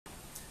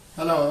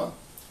Hello,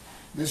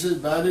 this is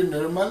Barry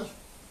Nirmal.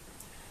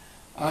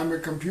 I'm a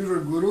computer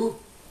guru,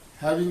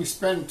 having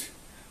spent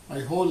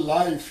my whole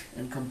life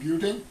in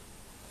computing.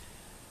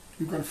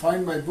 You can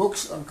find my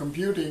books on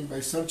computing by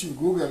searching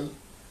Google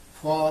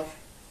for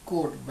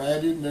quote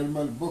Barry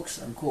Nirmal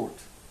books unquote.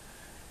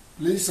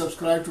 Please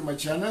subscribe to my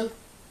channel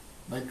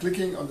by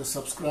clicking on the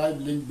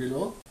subscribe link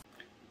below.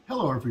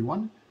 Hello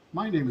everyone,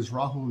 my name is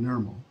Rahul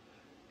Nirmal.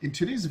 In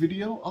today's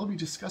video, I'll be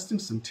discussing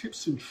some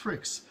tips and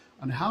tricks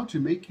on how to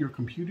make your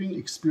computing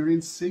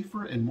experience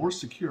safer and more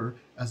secure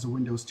as a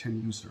Windows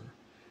 10 user.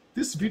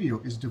 This video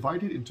is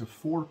divided into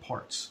 4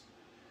 parts.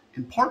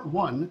 In part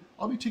 1,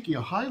 I'll be taking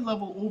a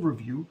high-level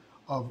overview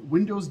of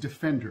Windows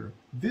Defender.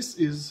 This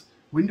is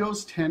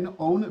Windows 10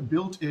 own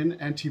built-in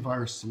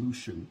antivirus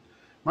solution.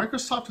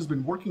 Microsoft has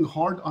been working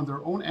hard on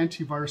their own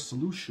antivirus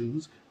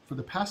solutions for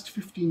the past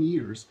 15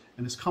 years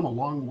and has come a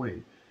long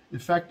way. In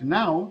fact,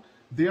 now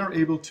they are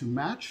able to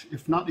match,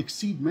 if not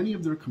exceed, many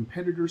of their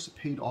competitors'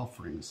 paid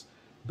offerings.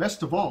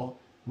 Best of all,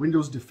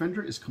 Windows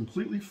Defender is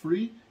completely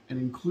free and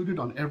included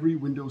on every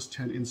Windows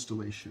 10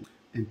 installation.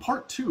 In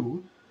part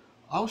 2,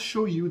 I'll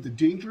show you the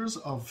dangers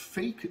of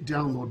fake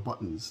download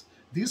buttons.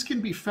 These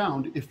can be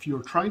found if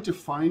you're trying to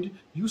find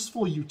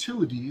useful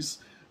utilities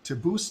to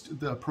boost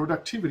the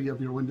productivity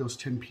of your Windows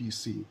 10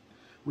 PC.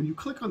 When you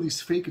click on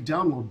these fake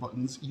download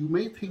buttons, you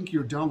may think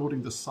you're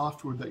downloading the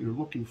software that you're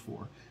looking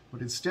for,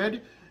 but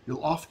instead,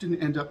 you'll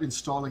often end up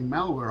installing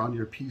malware on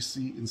your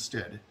PC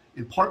instead.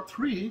 In part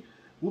 3,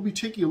 we'll be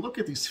taking a look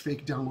at these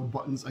fake download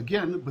buttons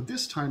again, but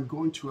this time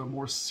going to a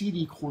more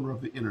seedy corner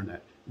of the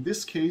internet. In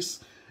this case,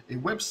 a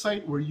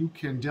website where you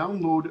can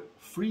download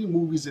free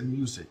movies and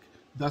music,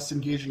 thus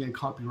engaging in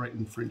copyright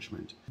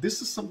infringement.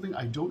 This is something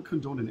I don't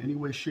condone in any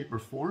way, shape, or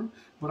form,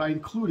 but I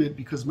include it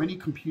because many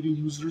computing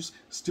users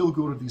still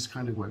go to these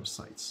kind of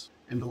websites.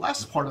 In the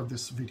last part of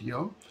this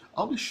video,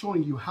 I'll be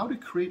showing you how to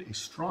create a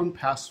strong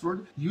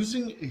password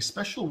using a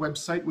special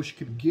website which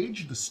can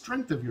gauge the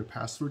strength of your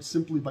password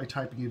simply by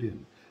typing it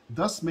in,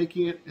 thus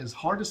making it as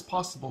hard as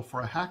possible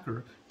for a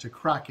hacker to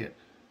crack it,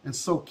 and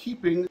so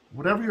keeping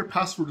whatever your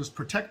password is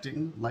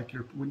protecting, like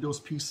your Windows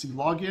PC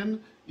login,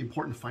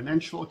 important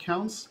financial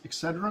accounts,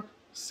 etc.,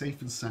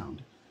 safe and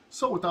sound.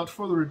 So without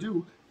further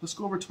ado, let's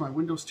go over to my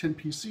Windows 10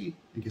 PC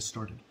and get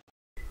started.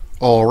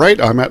 Alright,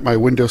 I'm at my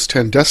Windows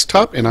 10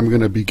 desktop and I'm going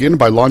to begin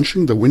by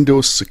launching the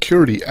Windows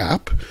Security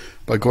app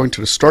by going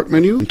to the Start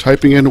menu and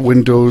typing in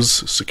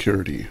Windows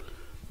Security.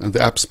 And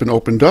the app's been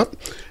opened up,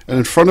 and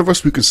in front of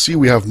us we can see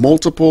we have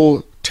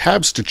multiple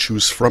tabs to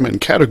choose from and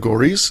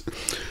categories.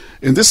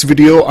 In this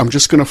video, I'm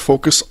just going to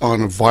focus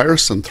on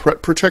virus and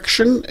threat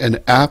protection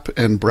and app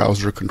and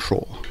browser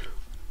control.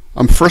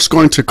 I'm first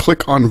going to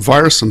click on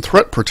virus and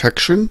threat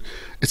protection.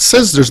 It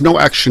says there's no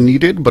action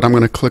needed, but I'm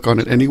going to click on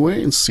it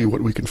anyway and see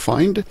what we can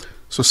find.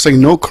 So saying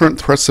no current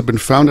threats have been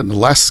found, and the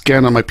last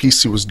scan on my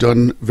PC was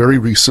done very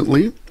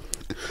recently.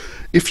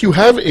 If you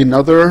have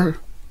another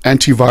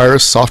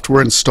antivirus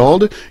software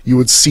installed, you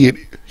would see it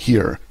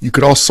here. You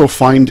could also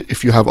find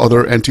if you have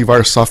other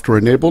antivirus software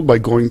enabled by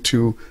going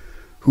to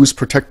Who's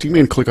Protecting Me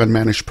and click on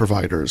Manage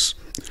Providers.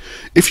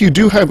 If you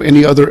do have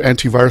any other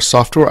antivirus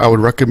software, I would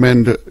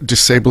recommend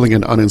disabling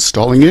and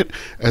uninstalling it,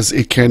 as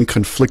it can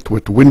conflict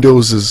with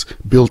Windows's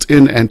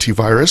built-in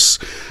antivirus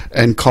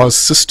and cause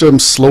system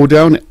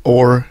slowdown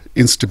or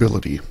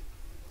instability.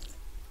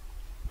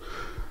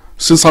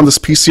 Since on this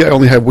PC I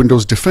only have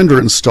Windows Defender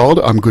installed,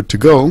 I'm good to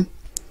go.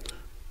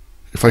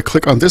 If I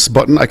click on this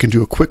button, I can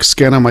do a quick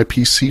scan on my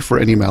PC for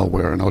any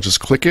malware, and I'll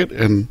just click it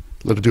and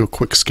let it do a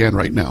quick scan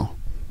right now.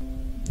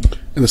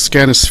 And the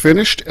scan is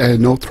finished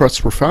and no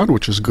threats were found,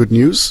 which is good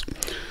news.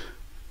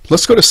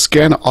 Let's go to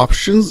Scan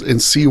Options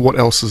and see what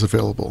else is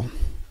available.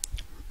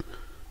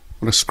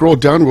 When I scroll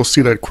down, we'll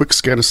see that Quick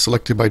Scan is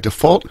selected by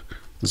default.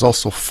 There's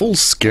also Full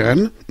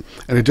Scan,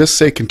 and it does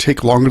say it can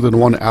take longer than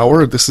 1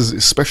 hour. This is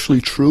especially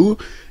true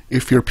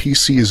if your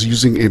PC is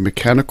using a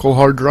mechanical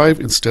hard drive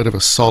instead of a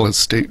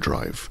solid-state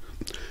drive.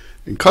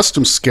 In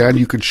Custom Scan,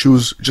 you can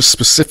choose just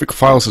specific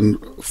files and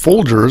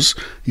folders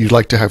you'd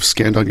like to have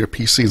scanned on your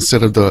PC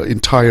instead of the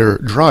entire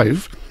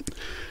drive.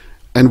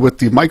 And with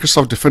the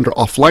Microsoft Defender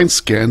Offline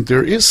Scan,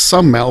 there is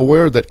some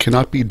malware that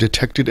cannot be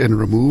detected and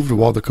removed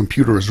while the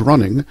computer is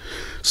running.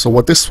 So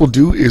what this will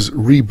do is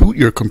reboot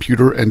your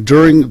computer, and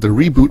during the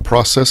reboot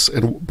process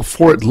and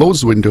before it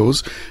loads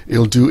Windows,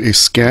 it'll do a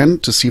scan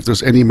to see if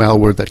there's any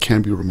malware that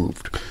can be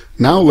removed.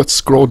 Now let's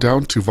scroll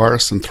down to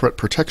Virus and Threat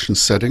Protection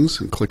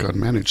Settings and click on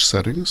Manage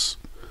Settings.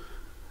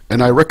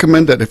 And I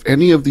recommend that if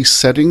any of these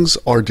settings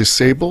are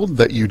disabled,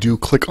 that you do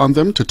click on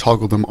them to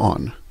toggle them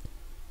on.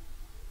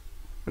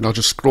 And I'll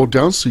just scroll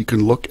down so you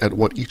can look at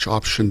what each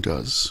option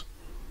does.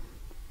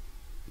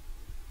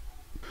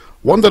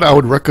 One that I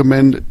would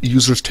recommend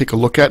users take a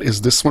look at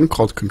is this one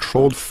called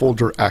Controlled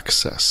Folder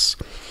Access.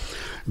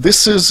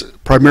 This is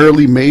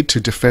primarily made to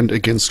defend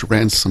against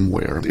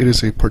ransomware. It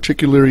is a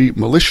particularly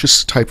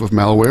malicious type of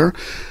malware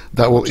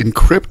that will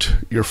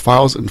encrypt your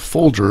files and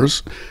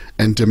folders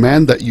and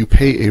demand that you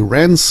pay a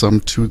ransom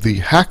to the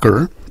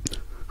hacker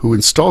who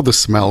installed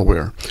this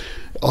malware.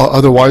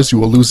 Otherwise, you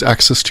will lose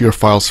access to your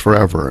files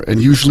forever.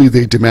 And usually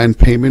they demand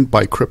payment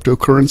by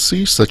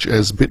cryptocurrency, such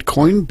as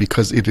Bitcoin,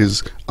 because it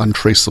is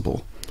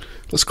untraceable.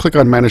 Let's click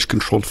on Manage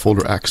Controlled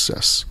Folder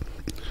Access.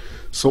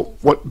 So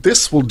what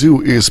this will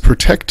do is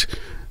protect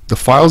the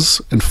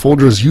files and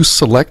folders you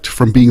select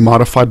from being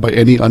modified by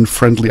any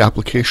unfriendly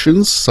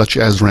applications, such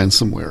as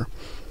ransomware.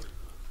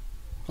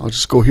 I'll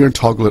just go here and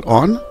toggle it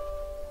on.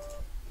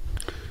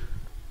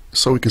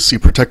 So we can see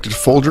protected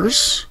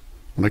folders.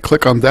 When I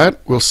click on that,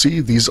 we'll see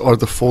these are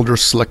the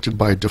folders selected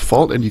by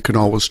default, and you can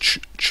always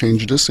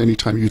change this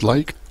anytime you'd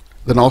like.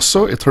 Then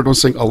also, it turned on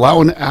saying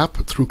allow an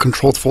app through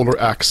controlled folder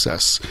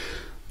access.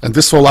 And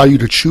this will allow you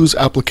to choose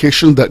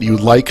applications that you'd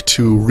like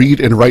to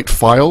read and write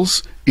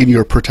files in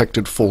your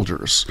protected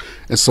folders.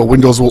 And so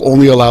Windows will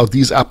only allow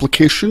these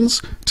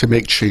applications to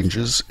make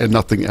changes and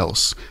nothing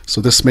else.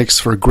 So this makes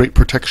for great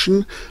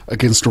protection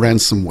against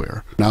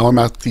ransomware. Now I'm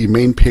at the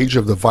main page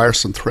of the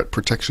virus and threat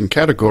protection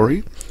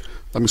category.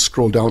 Let me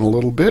scroll down a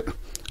little bit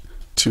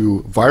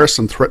to virus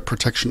and threat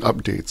protection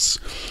updates.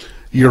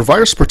 Your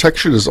virus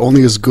protection is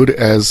only as good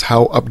as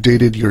how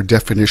updated your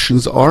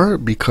definitions are,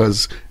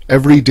 because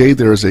every day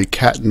there is a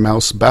cat and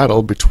mouse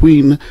battle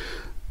between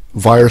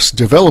virus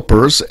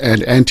developers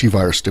and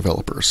antivirus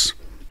developers.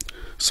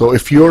 So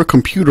if your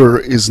computer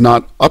is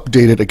not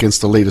updated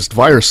against the latest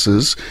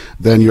viruses,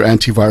 then your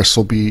antivirus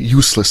will be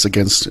useless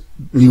against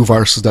new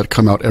viruses that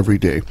come out every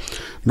day.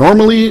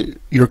 Normally,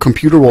 your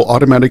computer will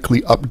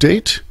automatically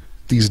update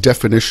these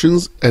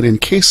definitions, and in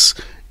case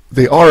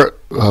they are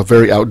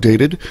very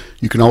outdated,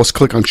 you can always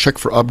click on Check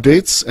for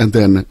Updates and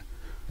then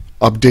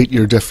update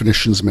your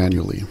definitions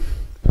manually.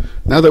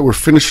 Now that we're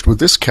finished with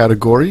this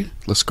category,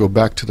 let's go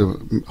back to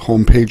the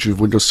home page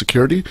of Windows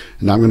Security,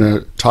 and I'm going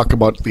to talk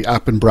about the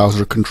App and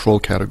Browser Control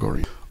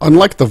category.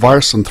 Unlike the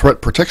Virus and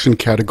Threat Protection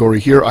category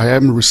here, I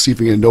am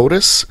receiving a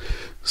notice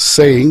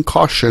saying,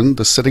 caution,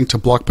 the setting to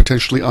block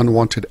potentially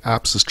unwanted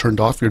apps is turned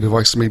off. Your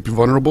device may be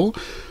vulnerable.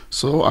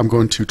 So I'm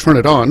going to turn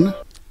it on.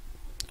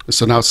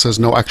 So now it says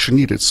no action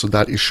needed, so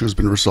that issue has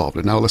been resolved.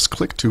 And now let's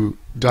click to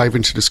dive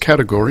into this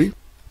category.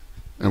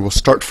 And we'll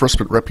start first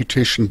with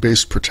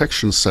reputation-based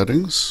protection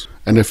settings.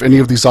 And if any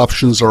of these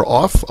options are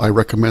off, I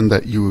recommend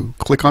that you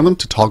click on them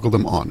to toggle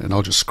them on. And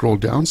I'll just scroll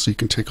down so you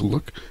can take a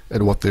look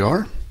at what they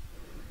are.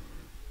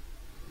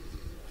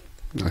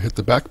 Now hit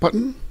the back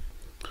button.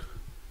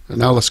 And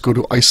now let's go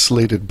to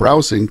isolated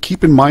browsing.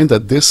 Keep in mind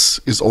that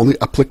this is only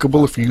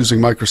applicable if you're using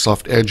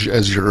Microsoft Edge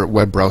as your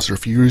web browser.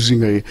 If you're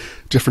using a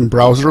different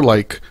browser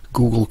like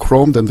Google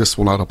Chrome, then this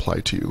will not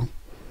apply to you.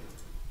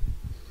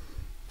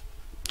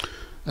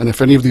 And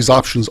if any of these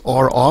options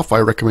are off, I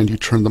recommend you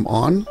turn them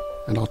on,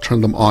 and I'll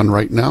turn them on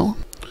right now.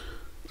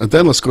 And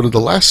then let's go to the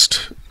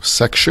last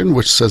section,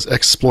 which says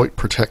exploit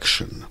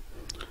protection.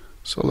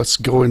 So let's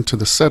go into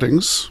the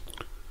settings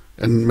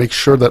and make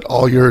sure that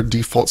all your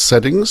default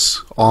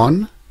settings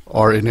on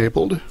are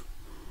enabled.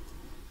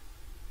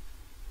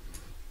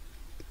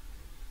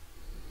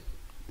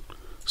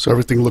 So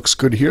everything looks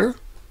good here.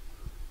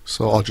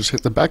 So I'll just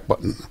hit the back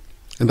button.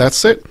 And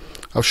that's it.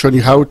 I've shown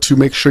you how to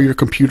make sure your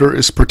computer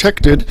is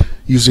protected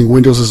using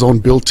Windows' own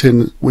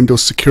built-in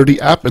Windows Security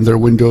app and their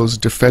Windows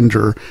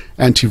Defender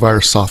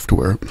antivirus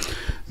software.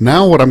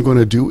 Now what I'm going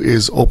to do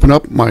is open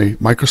up my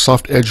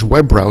Microsoft Edge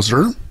web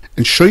browser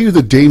and show you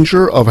the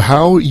danger of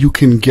how you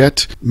can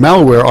get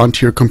malware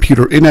onto your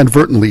computer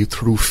inadvertently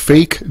through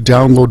fake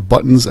download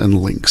buttons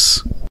and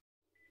links.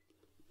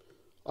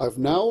 I've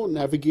now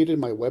navigated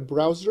my web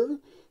browser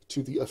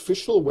to the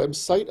official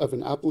website of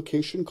an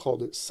application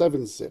called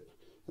 7-Zip.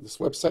 This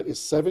website is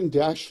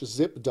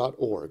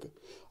 7-zip.org.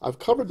 I've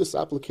covered this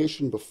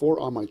application before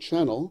on my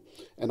channel,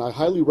 and I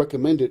highly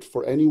recommend it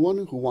for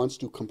anyone who wants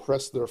to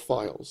compress their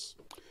files.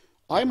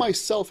 I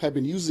myself have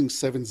been using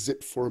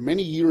 7-Zip for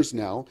many years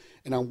now,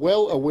 and I'm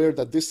well aware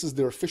that this is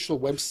their official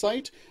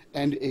website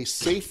and a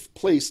safe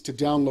place to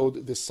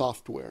download this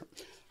software.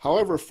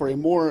 However, for a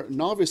more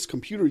novice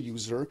computer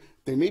user,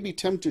 they may be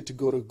tempted to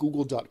go to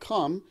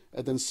google.com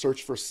and then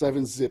search for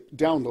 7-Zip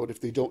download if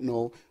they don't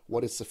know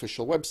what its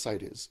official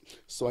website is.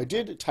 So I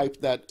did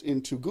type that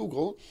into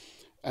Google,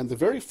 and the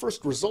very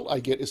first result I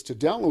get is to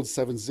download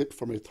 7-Zip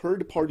from a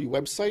third-party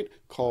website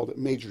called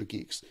Major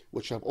Geeks,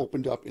 which I've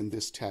opened up in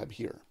this tab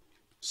here.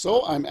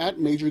 So I'm at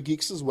Major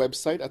Geeks'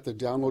 website at the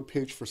download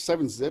page for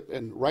 7-Zip,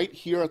 and right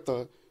here at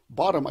the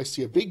bottom I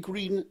see a big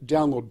green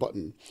download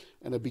button.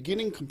 And a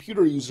beginning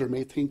computer user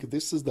may think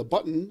this is the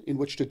button in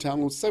which to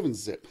download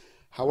 7-Zip.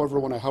 However,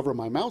 when I hover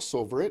my mouse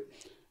over it,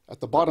 at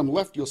the bottom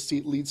left you'll see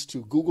it leads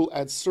to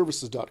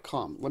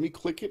googleadservices.com. Let me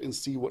click it and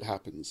see what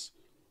happens.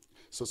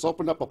 So it's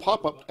opened up a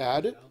pop-up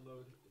ad,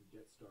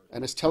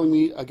 and it's telling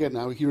me, again,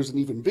 now here's an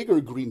even bigger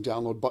green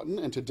download button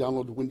and to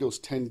download Windows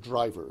 10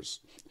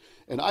 drivers.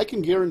 And I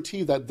can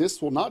guarantee that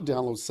this will not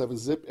download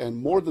 7-Zip, and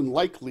more than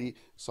likely,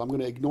 so I'm going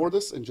to ignore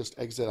this and just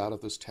exit out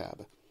of this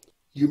tab.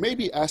 You may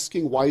be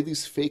asking why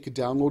these fake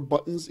download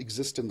buttons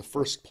exist in the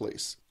first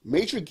place.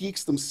 Major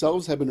Geeks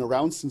themselves have been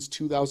around since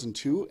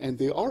 2002, and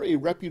they are a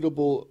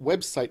reputable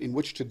website in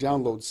which to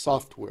download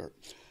software.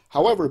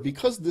 However,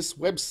 because this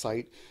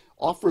website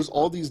offers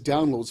all these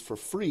downloads for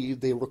free,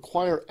 they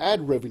require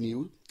ad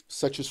revenue,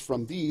 such as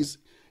from these,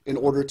 in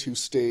order to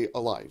stay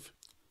alive.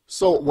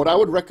 So what I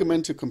would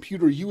recommend to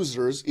computer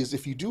users is,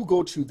 if you do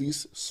go to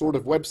these sort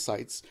of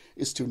websites,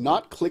 is to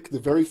not click the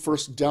very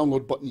first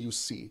download button you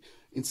see.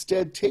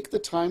 Instead, take the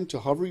time to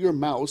hover your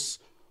mouse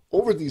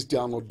over these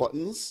download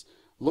buttons,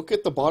 look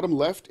at the bottom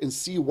left and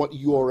see what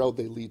URL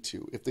they lead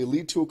to. If they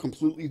lead to a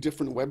completely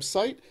different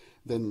website,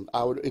 then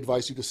I would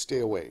advise you to stay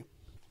away.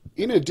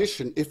 In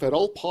addition, if at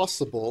all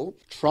possible,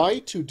 try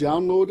to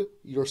download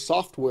your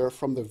software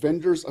from the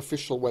vendor's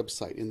official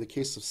website. In the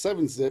case of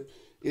 7-Zip,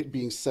 it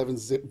being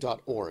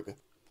 7zip.org.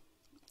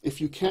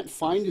 If you can't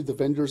find the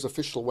vendor's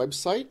official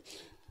website,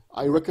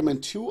 I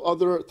recommend 2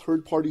 other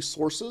third-party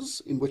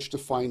sources in which to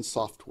find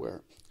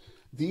software.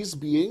 These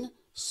being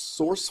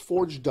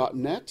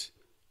sourceforge.net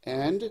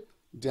and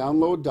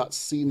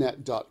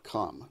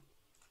download.cnet.com.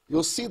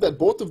 You'll see that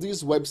both of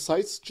these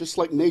websites, just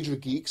like Major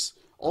Geeks,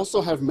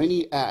 also have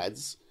many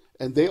ads,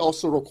 and they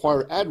also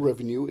require ad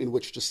revenue in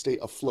which to stay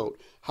afloat.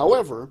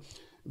 However,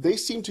 they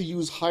seem to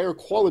use higher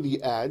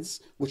quality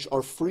ads, which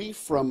are free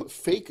from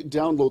fake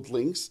download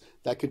links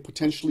that could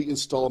potentially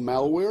install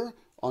malware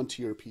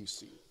onto your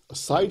PC.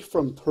 Aside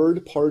from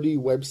third-party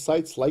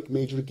websites like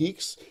Major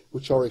Geeks,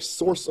 which are a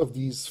source of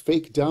these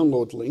fake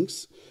download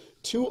links,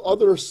 2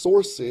 other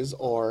sources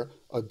are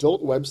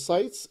adult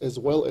websites as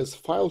well as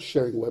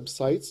file-sharing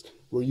websites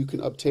where you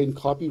can obtain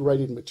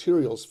copyrighted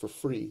materials for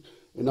free.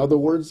 In other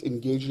words,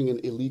 engaging in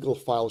illegal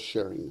file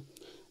sharing.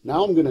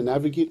 Now I'm going to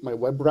navigate my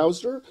web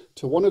browser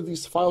to one of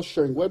these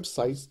file-sharing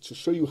websites to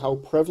show you how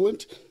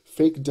prevalent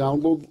fake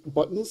download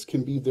buttons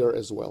can be there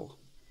as well.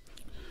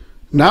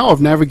 Now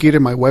I've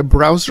navigated my web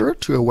browser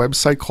to a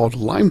website called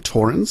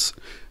LimeTorrents.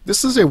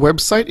 This is a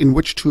website in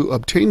which to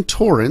obtain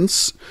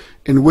torrents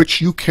in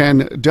which you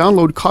can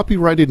download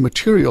copyrighted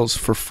materials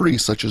for free,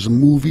 such as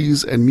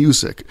movies and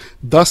music,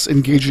 thus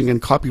engaging in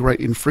copyright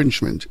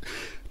infringement.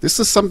 This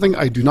is something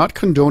I do not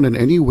condone in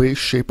any way,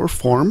 shape, or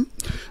form.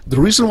 The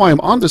reason why I'm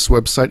on this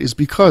website is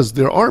because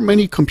there are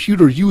many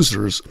computer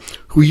users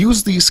who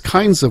use these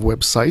kinds of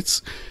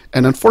websites,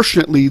 and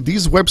unfortunately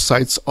these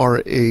websites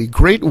are a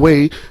great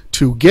way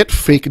to get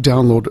fake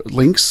download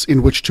links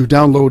in which to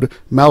download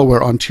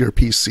malware onto your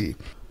PC.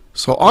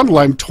 So on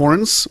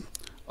LimeTorrents,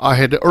 I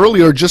had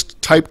earlier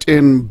just typed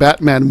in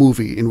Batman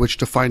movie in which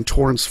to find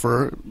torrents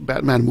for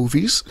Batman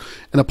movies,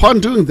 and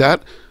upon doing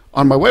that,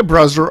 on my web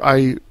browser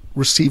I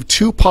received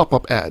 2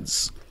 pop-up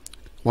ads.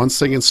 One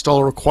saying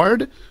install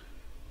required,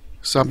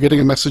 so I'm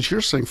getting a message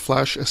here saying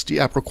Flash SD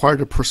app required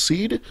to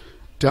proceed,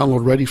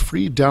 download ready,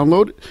 free,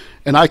 download,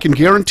 and I can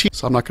guarantee,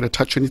 so I'm not going to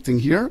touch anything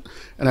here,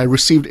 and I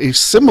received a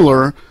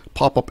similar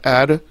pop-up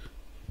ad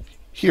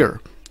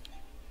here.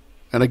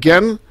 And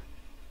again,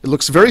 it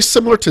looks very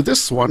similar to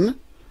this one,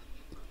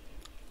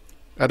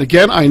 and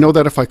again, I know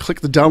that if I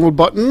click the download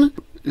button,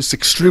 it's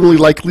extremely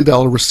likely that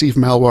I'll receive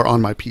malware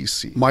on my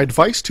PC. My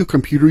advice to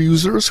computer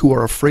users who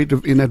are afraid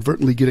of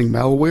inadvertently getting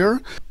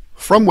malware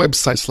from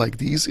websites like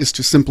these is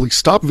to simply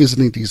stop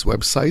visiting these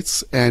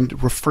websites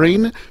and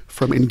refrain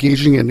from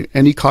engaging in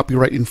any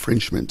copyright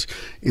infringement.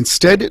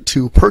 Instead,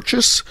 to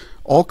purchase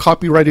all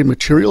copyrighted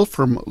material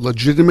from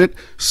legitimate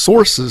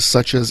sources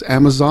such as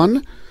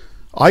Amazon,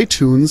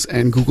 iTunes,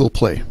 and Google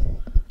Play.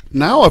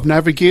 Now I've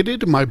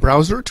navigated my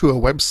browser to a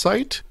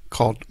website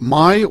called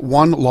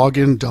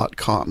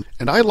my1login.com.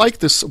 And I like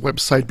this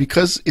website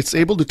because it's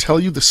able to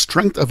tell you the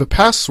strength of a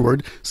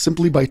password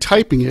simply by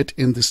typing it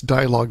in this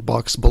dialog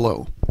box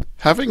below.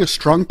 Having a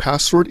strong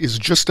password is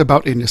just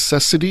about a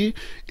necessity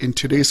in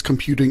today's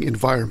computing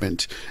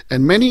environment,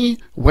 and many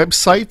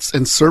websites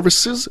and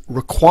services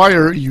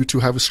require you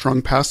to have a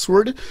strong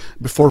password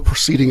before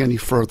proceeding any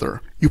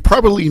further. You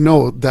probably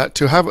know that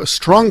to have a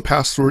strong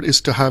password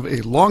is to have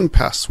a long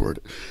password,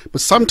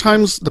 but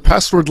sometimes the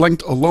password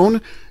length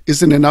alone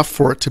isn't enough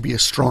for it to be a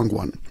strong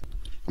one.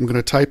 I'm going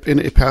to type in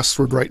a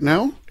password right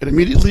now, and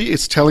immediately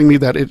it's telling me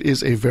that it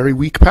is a very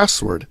weak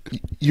password.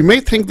 You may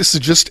think this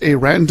is just a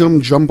random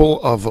jumble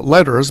of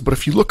letters, but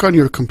if you look on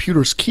your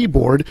computer's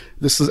keyboard,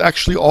 this is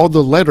actually all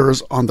the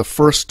letters on the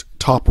first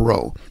top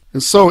row.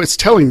 And so it's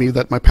telling me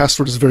that my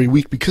password is very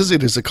weak because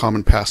it is a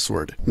common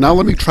password. Now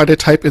let me try to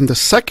type in the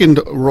second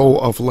row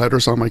of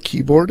letters on my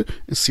keyboard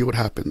and see what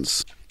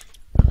happens.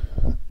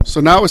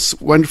 So now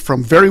it's went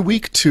from very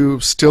weak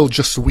to still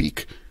just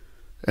weak,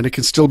 and it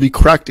can still be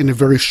cracked in a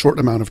very short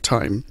amount of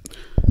time.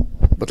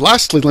 But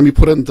lastly, let me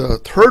put in the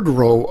third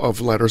row of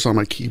letters on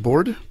my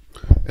keyboard,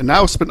 and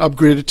now it's been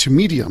upgraded to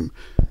medium.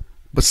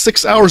 But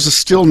 6 hours is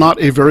still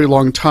not a very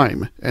long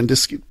time, and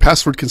this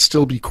password can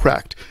still be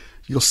cracked.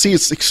 You'll see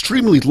it's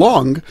extremely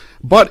long,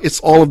 but it's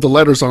all of the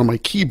letters on my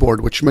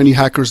keyboard, which many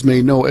hackers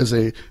may know as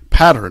a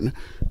pattern,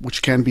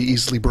 which can be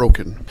easily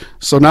broken.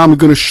 So now I'm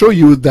going to show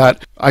you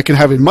that I can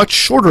have a much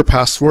shorter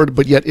password,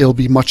 but yet it'll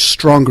be much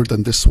stronger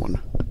than this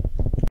one.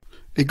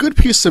 A good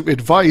piece of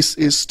advice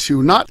is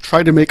to not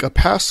try to make a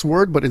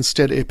password, but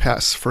instead a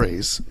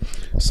passphrase.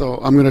 So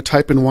I'm going to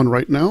type in one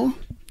right now.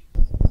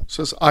 It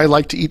says, I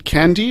like to eat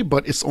candy,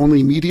 but it's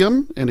only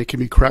medium and it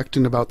can be cracked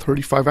in about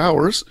 35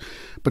 hours.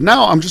 But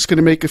now I'm just going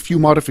to make a few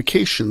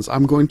modifications.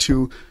 I'm going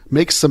to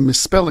make some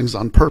misspellings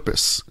on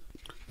purpose.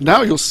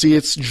 Now you'll see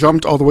it's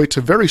jumped all the way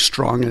to very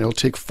strong, and it'll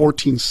take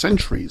 14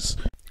 centuries.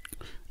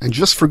 And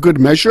just for good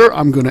measure,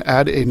 I'm going to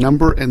add a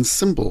number and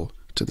symbol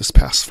to this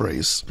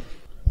passphrase.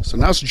 So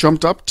now it's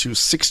jumped up to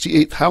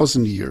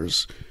 68,000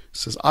 years. It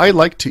says, I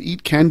like to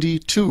eat candy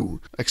too!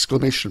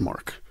 Exclamation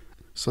mark.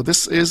 So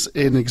this is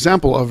an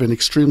example of an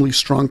extremely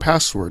strong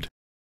password.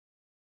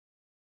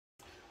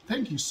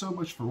 Thank you so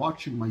much for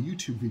watching my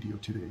YouTube video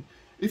today.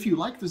 If you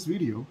like this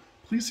video,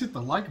 please hit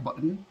the like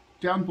button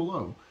down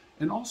below.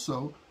 And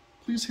also,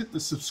 please hit the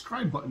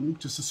subscribe button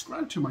to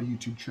subscribe to my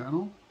YouTube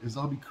channel, as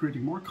I'll be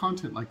creating more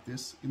content like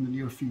this in the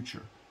near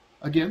future.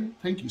 Again,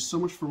 thank you so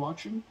much for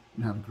watching,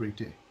 and have a great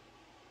day.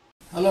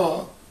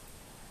 Hello.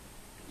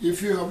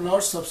 If you have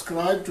not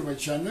subscribed to my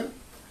channel,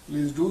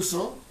 please do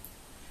so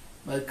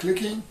by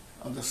clicking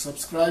on the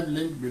subscribe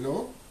link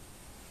below.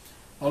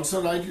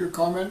 Also write your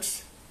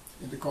comments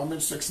in the comment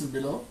section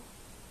below.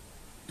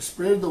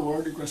 Spread the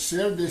word. You can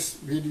share this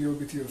video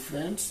with your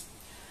friends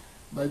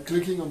by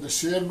clicking on the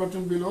share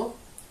button below,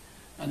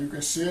 and you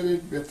can share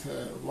it with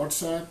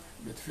WhatsApp,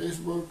 with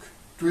Facebook,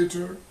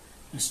 Twitter,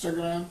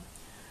 Instagram,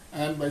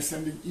 and by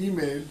sending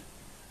email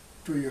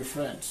to your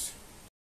friends.